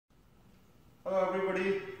Hello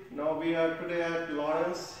everybody, now we are today at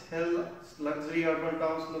Lawrence Hill Luxury Urban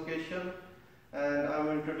Towns location, and I'm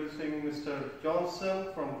introducing Mr.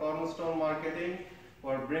 Johnson from Cornerstone Marketing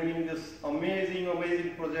for bringing this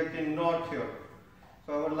amazing project in North here.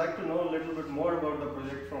 So I would like to know a little bit more about the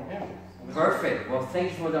project from him. Perfect. Well,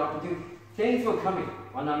 thanks for the opportunity. Thanks for coming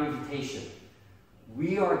on our invitation.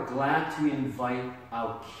 We are glad to invite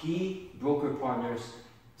our key broker partners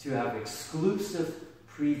to have exclusive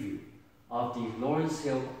preview of the Lawrence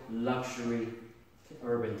Hill Luxury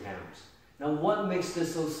Urban Towns. Now, what makes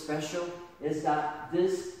this so special is that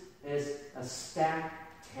this is a stacked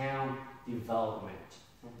town development,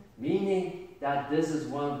 meaning that this is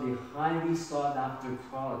one of the highly sought after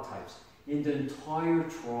prototypes in the entire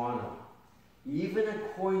Toronto. Even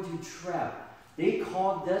according to Trev, they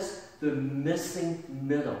call this the missing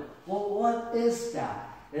middle. Well, what is that?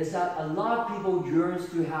 Is that a lot of people yearn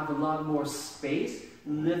to have a lot more space,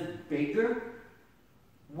 live bigger.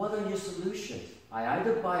 What are your solutions? I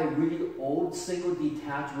either buy a really old single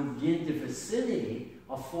detached within the vicinity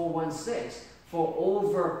of 416 for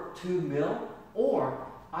over $2 million, or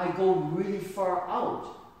I go really far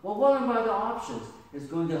out. Well, what are my other options? It's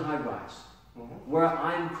going to high rise, where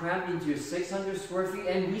I'm cramped into 600 square feet,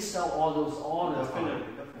 and we sell all those all the time. Definitely.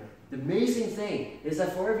 The amazing thing is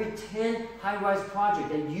that for every 10 high-rise project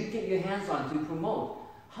that you get your hands on to promote,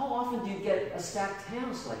 how often do you get a stacked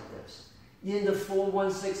house like this in the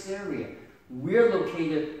 416 area? We're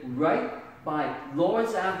located right by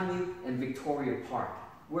Lawrence Avenue and Victoria Park,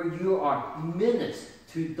 where you are minutes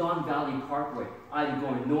to Don Valley Parkway, either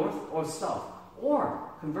going north or south. Or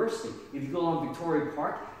conversely, if you go along Victoria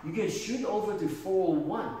Park, you can shoot over to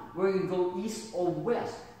 401, where you can go east or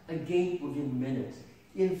west, again within minutes.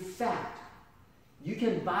 In fact, you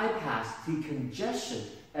can bypass the congestion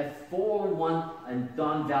at 401 and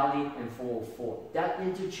Don Valley and 404. That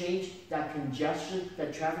interchange, that congestion,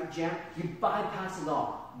 that traffic jam, you bypass it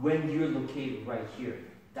all when you're located right here.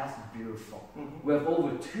 That's beautiful. We have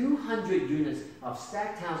over 200 units of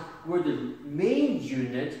stacked house where the main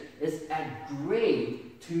unit is at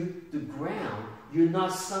grade to the ground. You're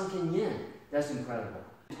not sunken in. That's incredible.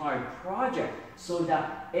 Entire project so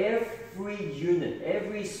that every unit,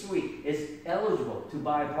 every suite is eligible to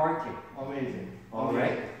buy parking. Amazing. All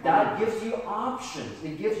right? That gives you options.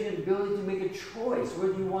 It gives you the ability to make a choice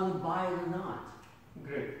whether you want to buy it or not.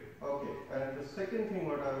 Great. Okay. And the second thing,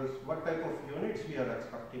 what type of units we are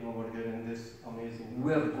expecting over here in this amazing?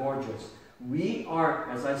 We're gorgeous. We are,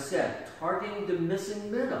 as I said, targeting the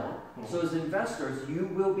missing middle. So as investors, you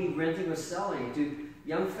will be renting or selling to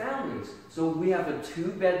young families. So we have a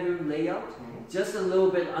 2-bedroom layout, just a little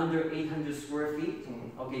bit under 800 square feet.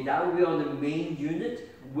 Okay, that will be on the main unit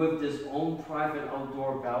with this own private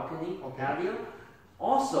outdoor balcony patio.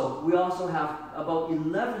 Also, we also have about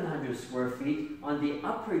 1,100 square feet on the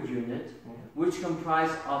upper unit, which comprise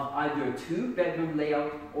of either a 2-bedroom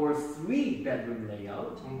layout or a 3-bedroom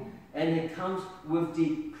layout. And it comes with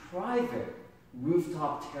the private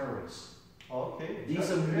rooftop terrace. Okay.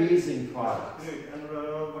 These amazing products. Great. And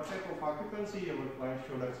what type of occupancy our client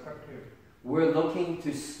should expect here? We're looking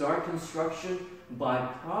to start construction by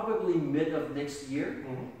probably mid of next year,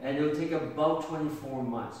 and it'll take about 24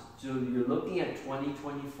 months. So you're looking at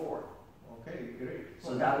 2024. Okay, great.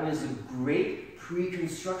 So that is a great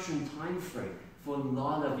pre-construction time frame for a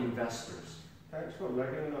lot of investors. Thanks for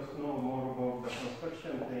letting us know more about the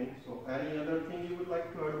construction thing. So any other thing you would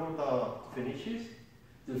like to add about the finishes?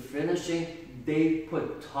 The finishing, they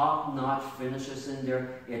put top-notch finishes in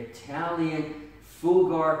there. Italian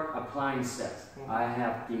Fulgar appliance sets. I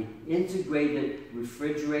have the integrated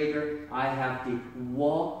refrigerator. I have the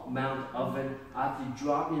wall mount oven. I have the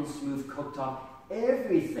drop-in smooth cooktop.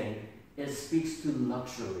 Everything speaks to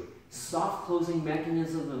luxury. Soft closing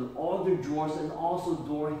mechanisms on all the drawers and also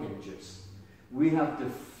door hinges. We have the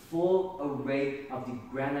full array of the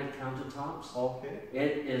granite countertops. Okay.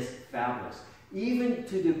 It is fabulous. Even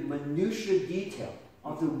to the minutiae detail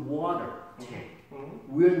of the water tank.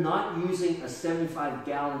 We're not using a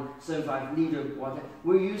 75-gallon, 75-liter water tank.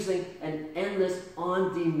 We're using an endless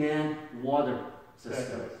on-demand water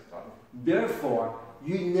system. Therefore,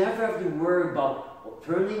 you never have to worry about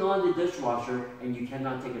turning on the dishwasher and you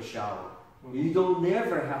cannot take a shower. You don't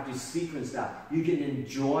never have to sequence that. You can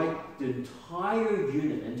enjoy the entire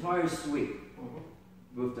unit, entire suite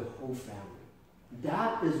with the whole family.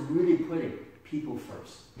 That is really putting people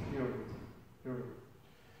first. Beautiful.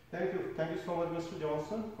 Thank you so much, Mr.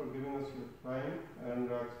 Johnson, for giving us your time and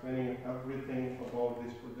explaining everything about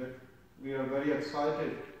this project. We are very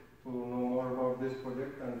excited to know more about this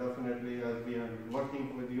project, and definitely as we are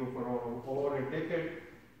working with you for over a decade,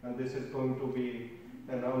 and this is going to be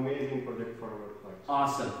an amazing project for our clients.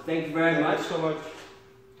 Awesome. Thank you very much. Thank you so much.